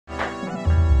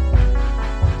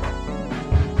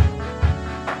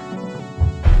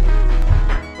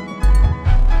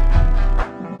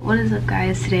What is up,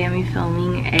 guys? Today I'm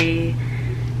filming a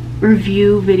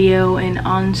review video, an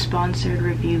unsponsored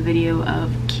review video of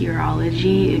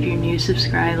Curology. If you're new,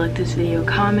 subscribe, like this video,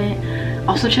 comment.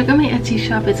 Also check out my Etsy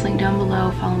shop, it's linked down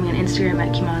below. Follow me on Instagram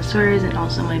at Kimana and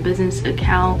also my business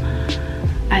account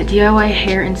at DIY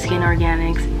Hair and Skin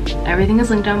Organics. Everything is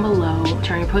linked down below.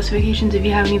 Turn your post notifications. If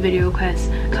you have any video requests,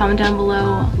 comment down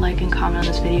below, like and comment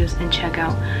on these videos, and check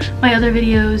out my other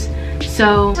videos.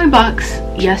 So my box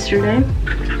yesterday,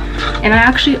 and I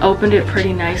actually opened it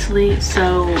pretty nicely,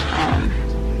 so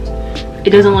it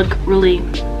doesn't look really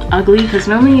ugly, because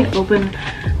normally I open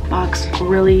box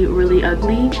really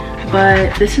ugly,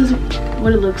 but this is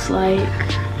what it looks like.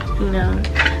 You know,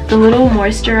 the little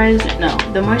moisturizer, no,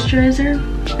 the moisturizer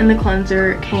and the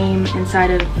cleanser came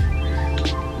inside of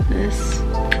this,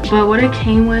 but what it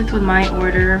came with my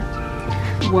order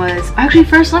was, actually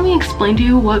first let me explain to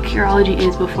you what Curology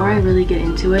is before I really get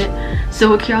into it. So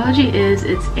what Curology is,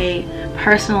 it's a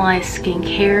personalized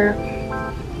skincare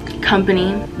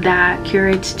company that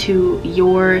curates to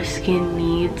your skin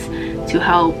needs to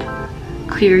help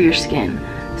clear your skin.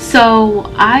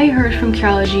 So I heard from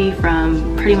Curology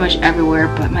from pretty much everywhere,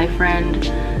 but my friend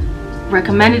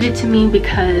recommended it to me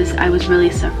because I was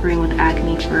really suffering with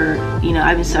acne for, you know,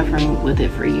 I've been suffering with it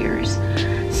for years.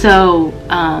 So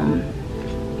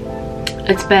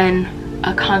it's been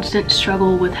a constant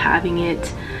struggle with having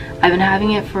it. I've been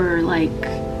having it for like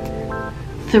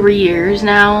 3 years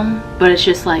now, but it's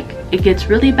just like it gets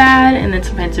really bad, and then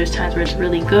sometimes there's times where it's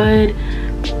really good,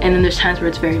 and then there's times where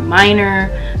it's very minor,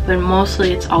 but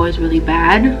mostly it's always really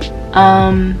bad.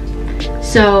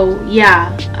 So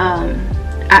yeah,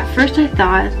 at first I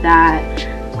thought that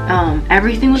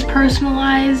everything was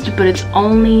personalized, but it's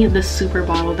only the super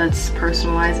bottle that's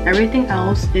personalized. Everything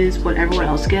else is what everyone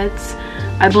else gets,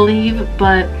 I believe.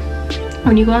 But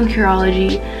when you go on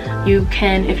Curology, you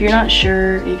can, if you're not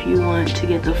sure if you want to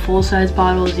get the full-size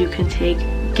bottles, you can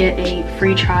get a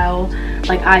free trial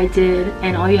like I did,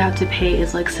 and all you have to pay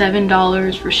is like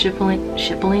 $7 for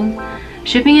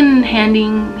shipping and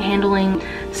handling.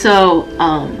 So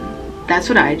that's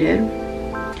what I did.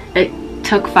 It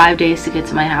took 5 days to get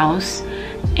to my house,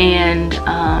 and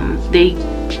they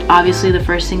obviously, the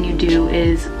first thing you do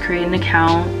is create an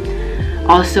account,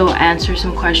 also answer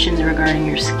some questions regarding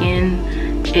your skin,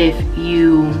 if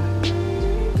you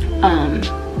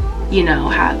you know,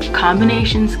 have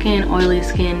combination skin, oily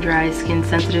skin, dry skin,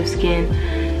 sensitive skin,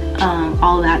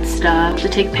 all that stuff. To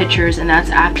take pictures, and that's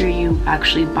after you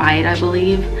actually buy it, I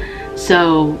believe.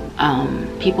 So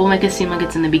people make it seem like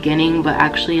it's in the beginning, but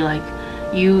actually, like,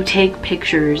 you take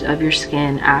pictures of your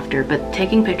skin after. But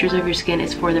taking pictures of your skin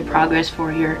is for the progress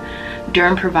for your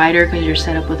derm provider, because you're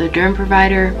set up with a derm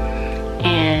provider,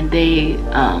 and they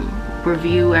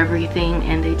review everything,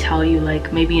 and they tell you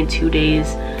like maybe in 2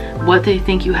 days what they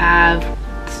think you have.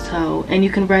 So, and you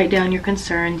can write down your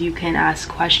concerns, you can ask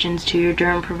questions to your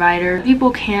derm provider. People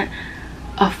can't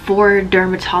afford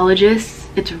dermatologists.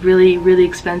 It's really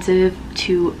expensive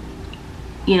to,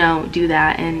 you know, do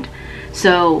that, and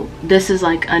so this is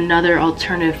like another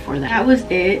alternative for that. That was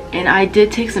it, and I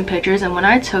did take some pictures, and when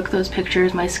I took those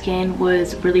pictures, my skin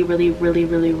was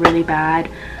really bad.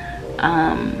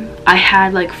 I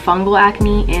had like fungal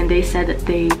acne, and they said that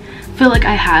they feel like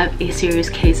I have a serious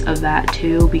case of that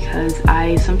too, because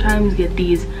I sometimes get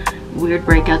these weird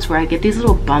breakouts where I get these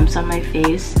little bumps on my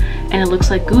face, and it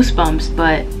looks like goosebumps,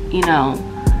 but you know,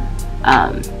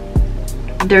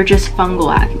 they're just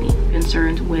fungal acne.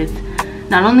 Concerned with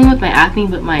not only with my acne,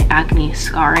 but my acne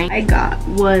scarring. I got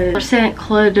was percent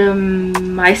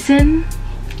clindamycin,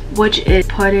 which is,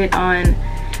 put it on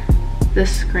the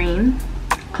screen.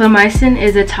 Clindamycin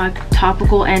is a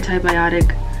topical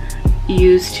antibiotic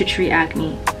used to treat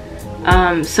acne.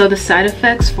 So the side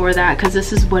effects for that, because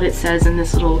this is what it says in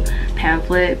this little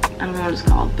pamphlet, I don't know what it's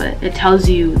called, but it tells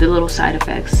you the little side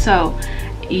effects. So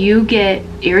you get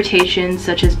irritations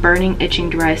such as burning, itching,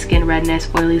 dry skin, redness,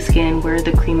 oily skin where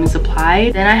the cream is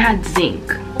applied. Then I had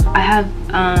zinc. I have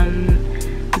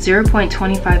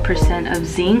 0.25% of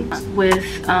zinc, with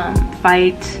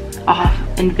fight off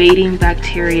invading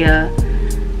bacteria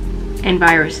and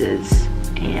viruses,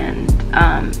 and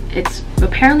it's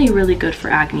apparently really good for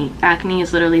acne. Acne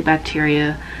is literally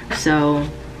bacteria, so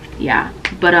yeah,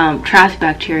 but traps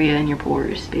bacteria in your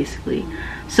pores basically.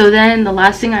 So then the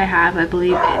last thing I have, I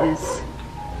believe, is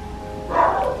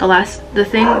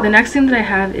the next thing that I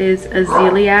have is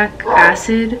azelaic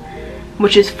acid,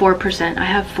 which is 4%. I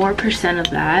have 4% of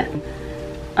that.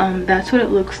 That's what it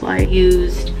looks like.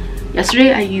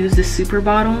 Yesterday I used the super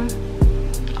bottle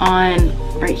on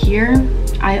right here.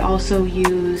 I also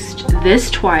used this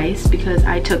twice because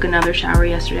I took another shower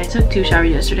yesterday. I took 2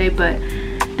 showers yesterday, but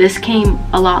This came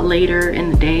a lot later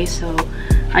in the day, so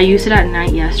I used it at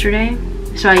night yesterday.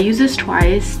 So I used this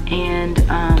twice, and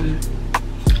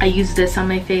I used this on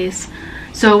my face.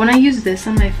 So when I used this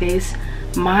on my face,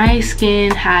 my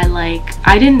skin had like,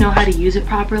 I didn't know how to use it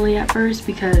properly at first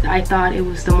because I thought it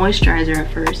was the moisturizer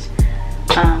at first.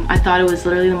 I thought it was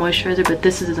literally the moisturizer, but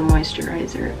this is the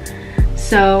moisturizer.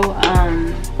 So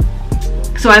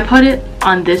so I put it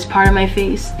on this part of my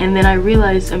face, and then I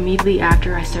realized immediately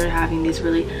after I started having these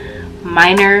really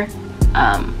minor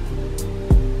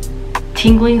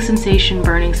tingling sensation,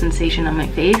 burning sensation on my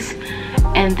face.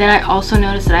 And then I also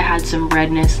noticed that I had some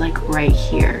redness like right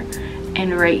here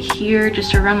and right here,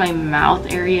 just around my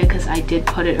mouth area, because I did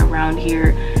put it around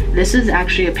here. This is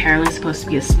actually apparently supposed to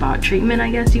be a spot treatment, I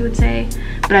guess you would say,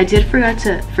 but I did forget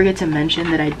to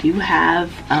mention that I do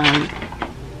have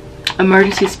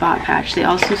emergency spot patch. They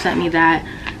also sent me that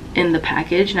in the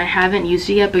package, and I haven't used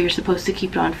it yet, but you're supposed to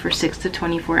keep it on for 6 to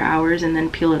 24 hours and then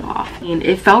peel it off. And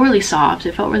it felt really soft,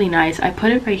 it felt really nice. I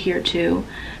put it right here too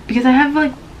because I have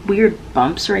like weird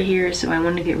bumps right here, so I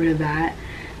wanted to get rid of that.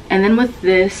 And then with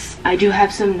this, I do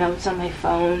have some notes on my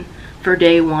phone for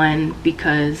day 1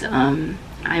 because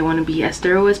I want to be as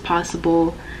thorough as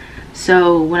possible.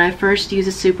 So when I first used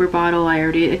a super bottle, I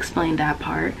already explained that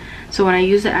part. So when I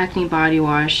use the acne body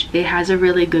wash, it has a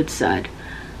really good sud.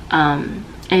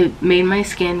 It made my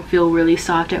skin feel really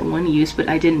soft at one use, but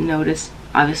I didn't notice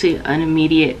obviously an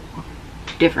immediate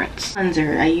difference.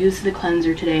 Cleanser, I used the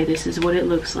cleanser today. This is what it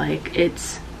looks like.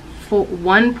 It's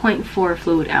 1.4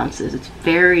 fluid ounces. It's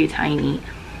very tiny.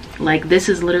 Like, this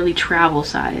is literally travel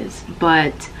size,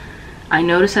 but I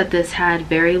noticed that this had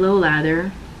very low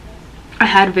lather. I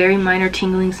had very minor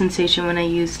tingling sensation when I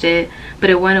used it, but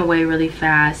it went away really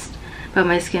fast. But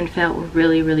my skin felt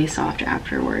really soft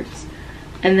afterwards.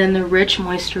 And then the Rich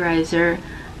moisturizer,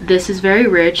 this is very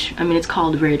rich. I mean, it's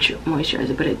called Rich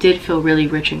moisturizer, but it did feel really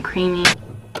rich and creamy.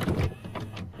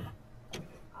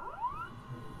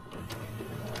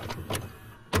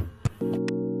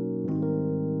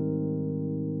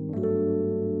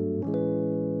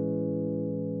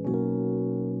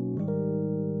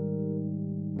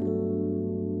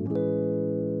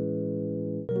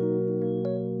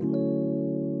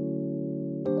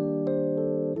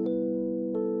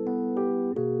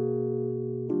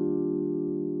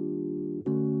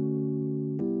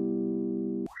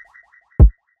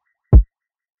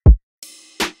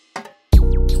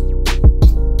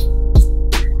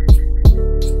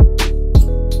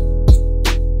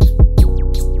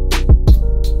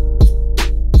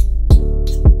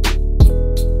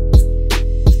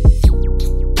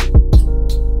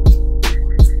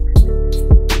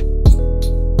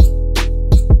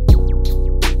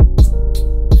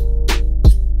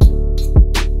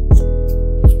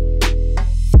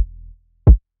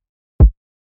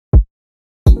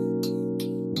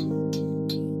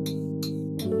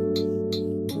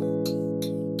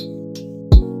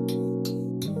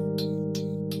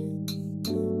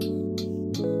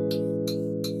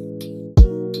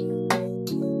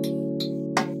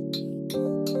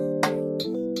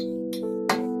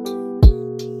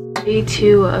 Day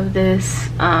 2 of this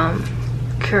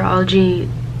Curology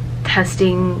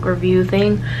testing review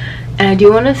thing, and I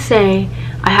do want to say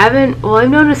I've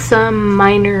noticed some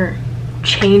minor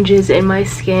changes in my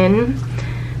skin.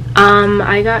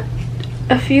 I got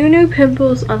a few new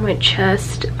pimples on my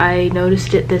chest. I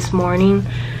noticed it this morning,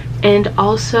 and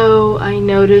also I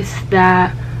noticed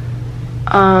that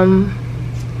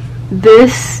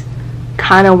this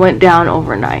kind of went down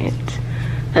overnight.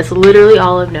 That's literally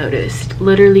all I've noticed.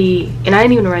 Literally, and I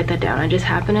didn't even write that down. I just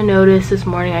happened to notice this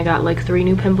morning I got like 3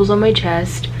 new pimples on my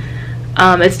chest.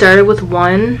 It started with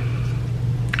 1,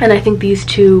 and I think these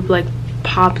 2 like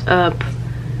popped up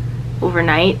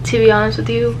overnight, to be honest with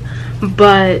you.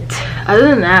 But other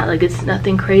than that, like, it's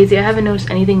nothing crazy. I haven't noticed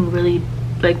anything really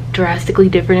like drastically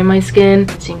different in my skin.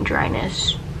 Seeing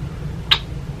dryness,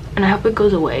 and I hope it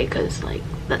goes away, because like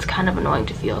that's kind of annoying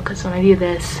to feel, because when I do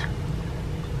this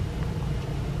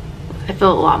I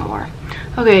feel a lot more.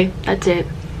 Okay, that's it.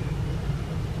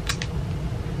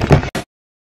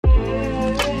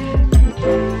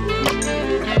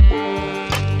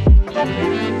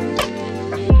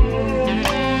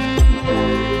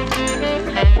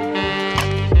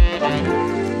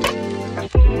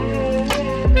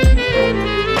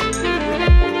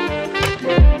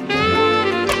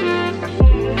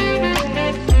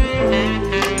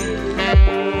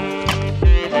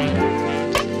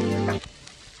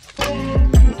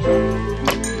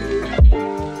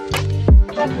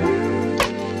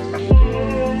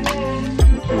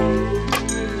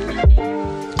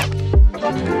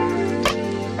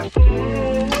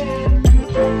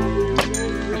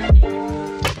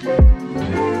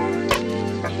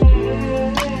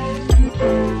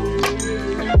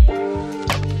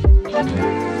 We're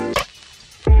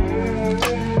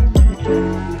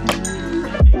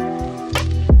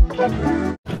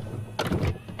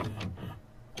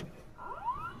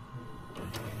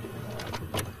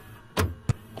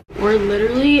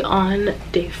literally on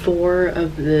day 4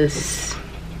 of this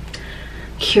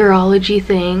Curology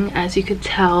thing, as you could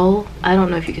tell. I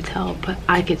don't know if you could tell, but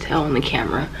I could tell on the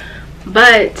camera.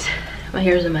 But my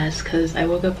hair is a mess because I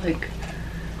woke up like,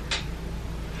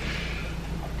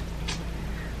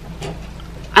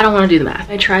 I don't want to do the math.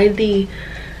 I tried the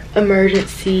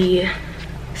emergency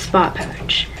spot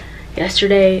patch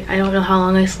yesterday. I don't know how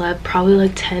long I slept, probably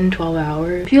like 10-12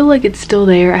 hours. I feel like it's still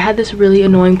there. I had this really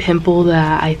annoying pimple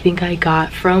that I think I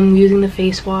got from using the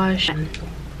face wash.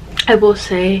 I will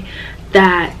say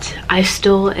that I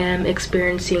still am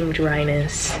experiencing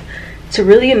dryness. It's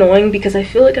really annoying because I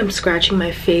feel like I'm scratching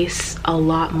my face a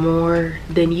lot more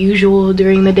than usual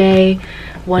during the day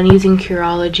when using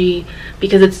Curology,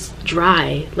 because it's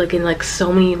dry, like in like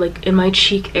so many, like in my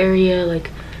cheek area,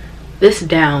 like this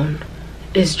down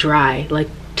is dry, like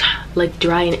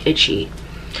dry and itchy,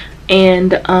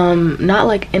 and not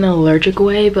like in an allergic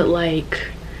way, but like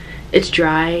it's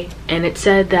dry. And it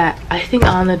said that, I think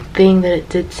on the thing that it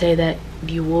did say that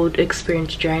you would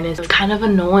experience dryness. It's kind of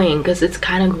annoying because it's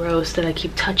kind of gross that I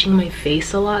keep touching my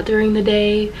face a lot during the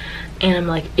day and I'm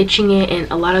like itching it, and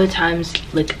a lot of the times,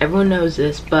 like everyone knows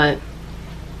this, but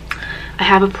I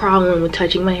have a problem with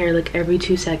touching my hair like every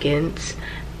 2 seconds.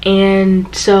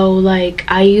 And so like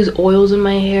I use oils in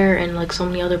my hair and like so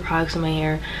many other products in my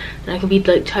hair, and I can be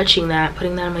like touching that,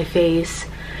 putting that on my face,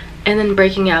 and then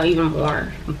breaking out even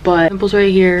more. But pimples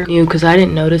right here, because I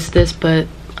didn't notice this, but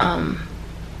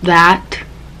that,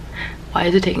 why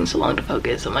is it taking so long to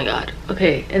focus? Oh my god.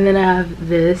 Okay, and then I have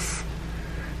this,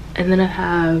 and then I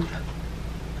have,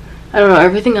 I don't know,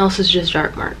 everything else is just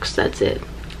dark marks. That's it.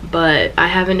 But I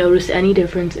haven't noticed any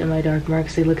difference in my dark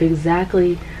marks. They look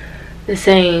exactly the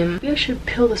same. Maybe I should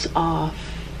peel this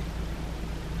off.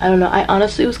 I don't know. I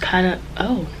honestly was kind of,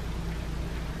 oh,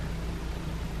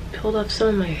 peeled off some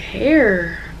of my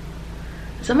hair.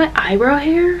 Is that my eyebrow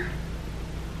hair?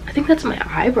 I think that's my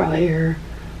eyebrow hair.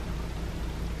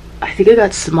 I think it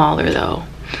got smaller though.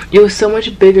 It was so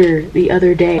much bigger the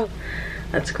other day.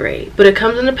 That's great. But it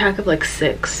comes in a pack of like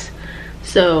 6.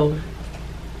 So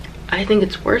I think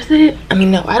it's worth it. I mean,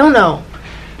 no, I don't know.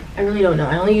 I really don't know.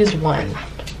 I only used 1.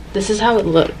 This is how it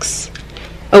looks.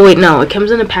 Oh wait, no, it comes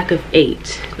in a pack of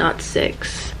 8, not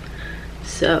 6.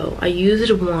 So I used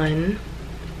 1.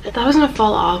 I thought it was gonna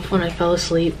fall off when I fell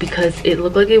asleep because it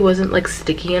looked like it wasn't like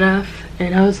sticky enough.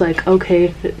 And I was like, okay,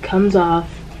 if it comes off,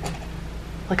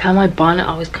 like how my bonnet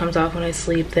always comes off when I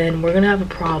sleep, then we're gonna have a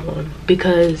problem,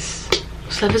 because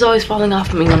stuff is always falling off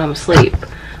of me when I'm asleep.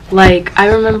 Like I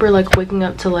remember like waking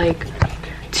up to like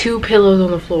 2 pillows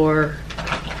on the floor,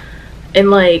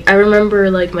 and like I remember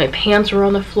like my pants were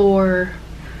on the floor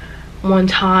one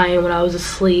time when I was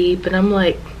asleep, and I'm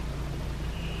like,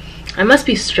 I must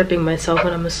be stripping myself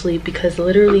when I'm asleep, because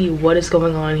literally what is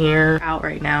going on here? Out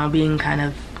right now being kind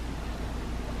of,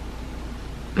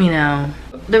 you know.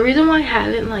 The reason why I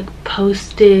haven't like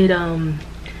posted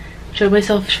showed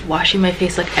myself washing my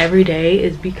face like every day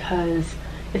is because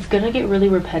it's gonna get really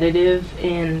repetitive,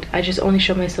 and I just only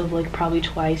show myself like probably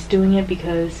twice doing it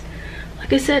because,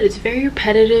 like I said, it's very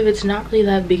repetitive. It's not really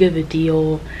that big of a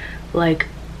deal. Like,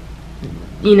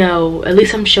 you know, at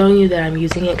least I'm showing you that I'm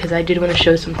using it, because I did want to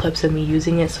show some clips of me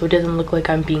using it so it doesn't look like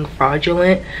I'm being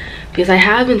fraudulent, because I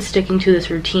have been sticking to this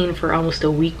routine for almost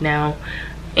a week now.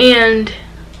 And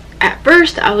at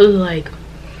first I was like,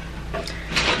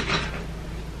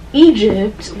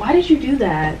 Egypt, why did you do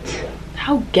that?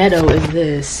 How ghetto is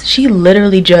this? She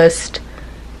literally just,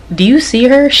 do you see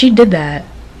her? She did that.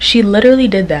 She literally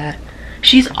did that.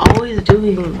 She's always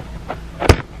doing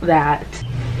that.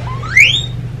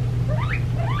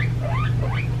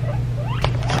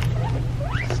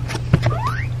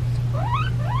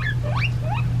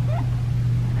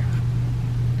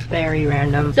 Very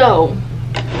random. So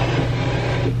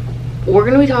we're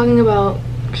gonna be talking about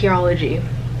Curology,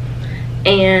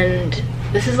 and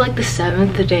this is like the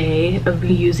 7th day of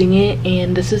me using it,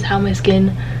 and this is how my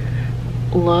skin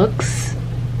looks.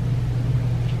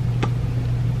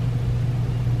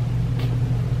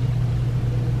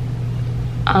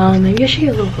 Maybe I should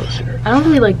get a little closer. I don't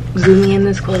really like zooming in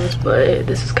this close, but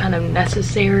this is kind of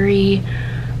necessary.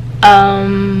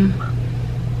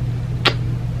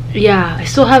 Yeah, I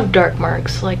still have dark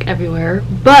marks like everywhere,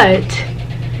 but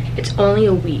it's only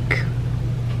a week.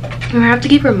 I'm gonna have to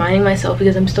keep reminding myself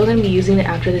because I'm still gonna be using it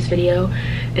after this video.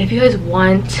 And if you guys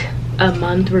want a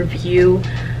month review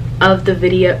of the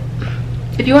video,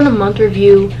 if you want a month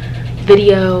review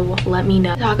video, let me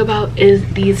know. Talk about is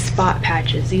these spot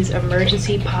patches, these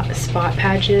emergency spot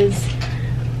patches.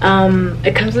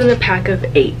 It comes in a pack of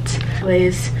 8.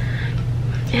 Anyways,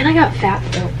 and I got fat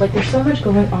though. Like, there's so much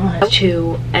going on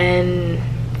too, and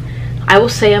I will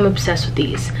say I'm obsessed with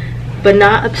these, but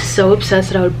not so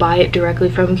obsessed that I would buy it directly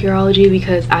from Curology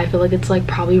because I feel like it's like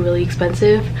probably really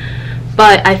expensive.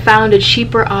 But I found a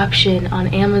cheaper option on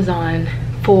Amazon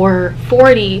for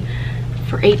 $40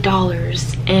 for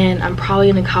 $8, and I'm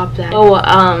probably gonna cop that. Oh,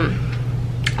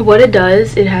 what it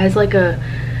does, it has like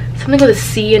something with a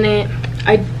C in it.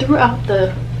 I threw out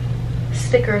the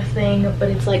sticker thing, but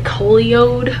it's like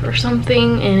Colioid or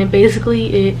something, and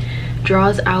it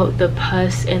draws out the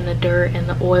pus and the dirt and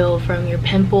the oil from your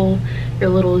pimple, your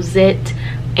little zit,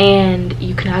 and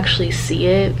you can actually see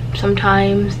it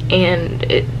sometimes, and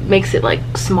it makes it like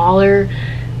smaller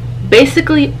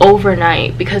basically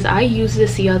overnight. Because I used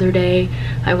this the other day.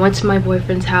 I went to my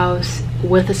boyfriend's house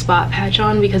with a spot patch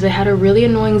on because I had a really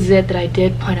annoying zit that I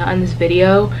did point out in this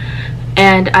video,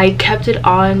 and I kept it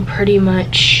on pretty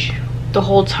much the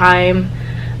whole time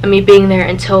of me being there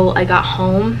until I got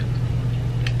home.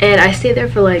 And I stayed there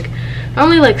for like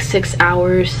only like 6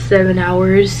 hours, 7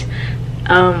 hours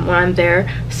when I'm there.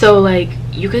 So like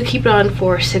you could keep it on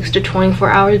for 6 to 24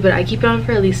 hours, but I keep it on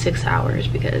for at least 6 hours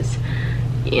because,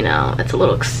 you know, it's a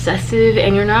little excessive.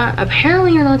 And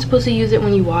apparently you're not supposed to use it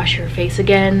when you wash your face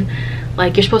again.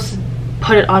 Like, you're supposed to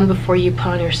put it on before you put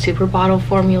on your super bottle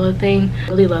formula thing. I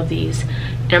really love these,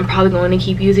 and I'm probably going to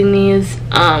keep using these.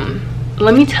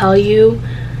 Let me tell you,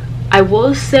 I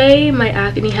will say my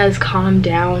acne has calmed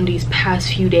down these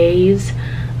past few days,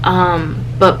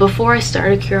 but before I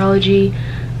started Curology,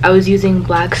 I was using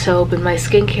black soap, and my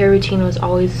skincare routine was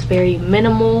always very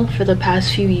minimal for the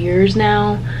past few years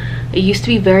now. It used to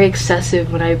be very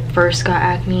excessive when I first got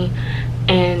acne,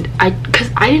 and because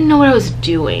I didn't know what I was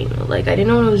doing. Like, I didn't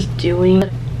know what I was doing.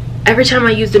 Every time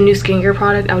I used a new skincare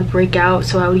product, I would break out,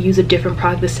 so I would use a different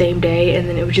product the same day, and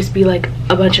then it would just be like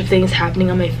a bunch of things happening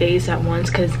on my face at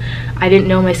once because I didn't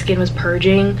know my skin was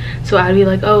purging. So I'd be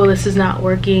like, oh, this is not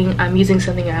working, I'm using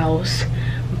something else.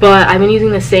 But I've been using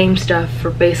the same stuff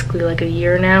for basically like a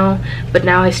year now, but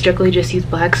now I strictly just use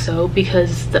black soap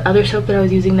because the other soap that I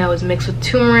was using that was mixed with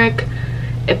turmeric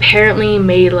apparently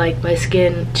made like my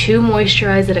skin too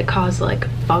moisturized that it caused like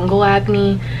fungal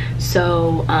acne.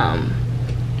 So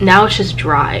now it's just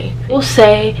dry. I will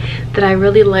say that I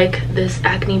really like this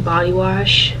acne body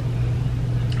wash.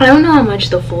 I don't know how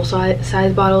much the full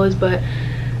size bottle is, but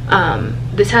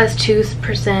this has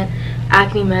 2%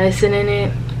 acne medicine in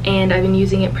it, and I've been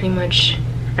using it pretty much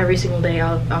every single day,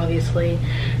 obviously.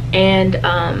 And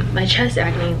my chest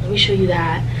acne, let me show you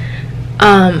that.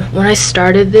 When I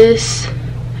started this,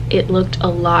 it looked a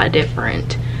lot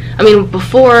different. I mean,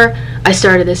 before I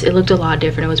started this, it looked a lot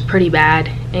different. It was pretty bad.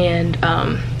 And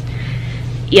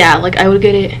yeah, like I would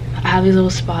get it, I have these little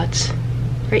spots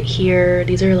right here.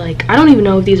 These are like, I don't even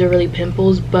know if these are really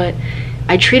pimples, but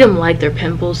I treat them like they're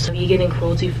pimples. So you getting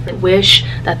cruelty. I wish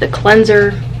that the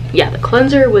cleanser, yeah, the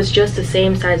cleanser was just the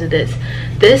same size as this.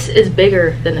 This is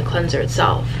bigger than the cleanser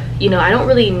itself. You know, I don't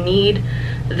really need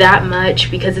that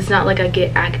much because it's not like I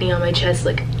get acne on my chest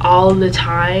like all the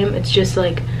time. It's just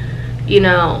like, you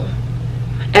know,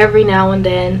 every now and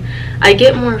then. I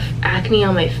get more acne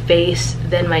on my face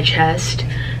than my chest,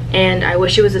 and I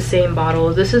wish it was the same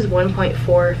bottle. This is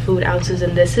 1.4 fluid ounces,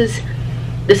 and this is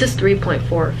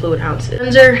 3.4 fluid ounces.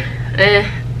 Cleanser,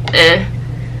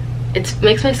 it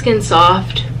makes my skin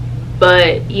soft,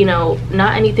 but you know,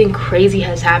 not anything crazy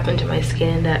has happened to my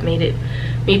skin that made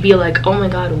me be like, oh my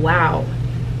god, wow.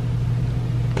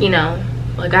 You know,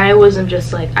 like I wasn't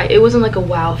just like, it wasn't like a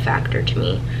wow factor to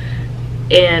me.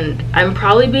 And I'm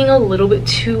probably being a little bit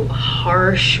too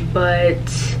harsh, but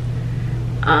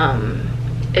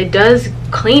it does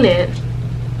clean it,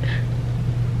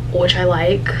 which I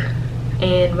like,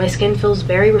 and my skin feels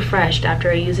very refreshed after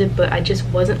I use it. But I just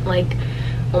wasn't like,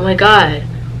 oh my god,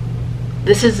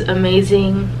 this is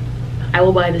amazing, I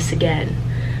will buy this again,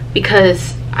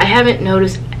 because I haven't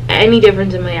noticed any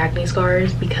difference in my acne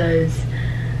scars. Because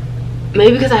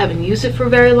maybe because I haven't used it for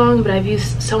very long, but I've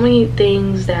used so many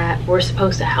things that were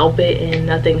supposed to help it and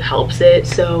nothing helps it.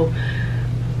 So,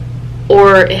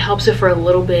 or it helps it for a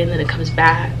little bit and then it comes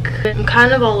back. I'm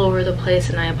kind of all over the place,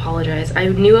 and I apologize. I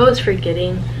knew I was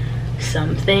forgetting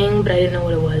something, but I didn't know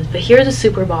what it was. But here's a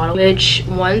super bottle, which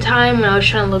one time when I was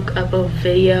trying to look up a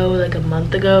video like a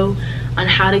month ago on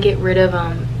how to get rid of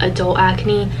adult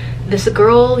acne, this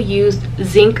girl used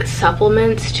zinc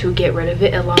supplements to get rid of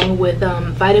it, along with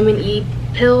vitamin E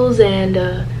pills and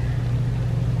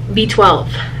B12.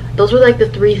 those were like the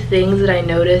 3 things that I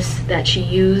noticed that she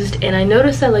used. And I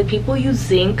noticed that like people use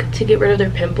zinc to get rid of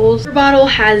their pimples. Her bottle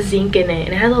has zinc in it,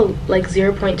 and it has like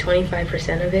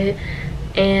 0.25% of it.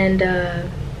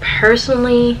 And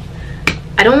personally,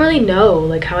 I don't really know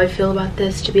like how I feel about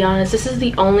this, to be honest. This is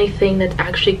the only thing that's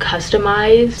actually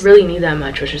customized. Really need that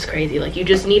much, which is crazy. Like you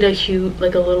just need a huge,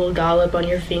 like a little dollop on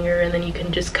your finger, and then you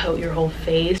can just coat your whole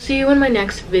face. See you in my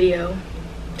next video.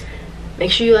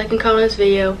 Make sure you like and comment this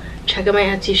video. Check out my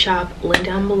Etsy shop, link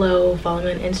down below. Follow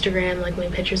me on Instagram, like my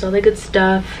pictures, all that good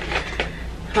stuff.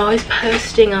 I'm always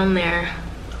posting on there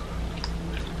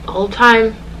all the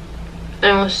time.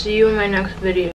 And I'll see you in my next video.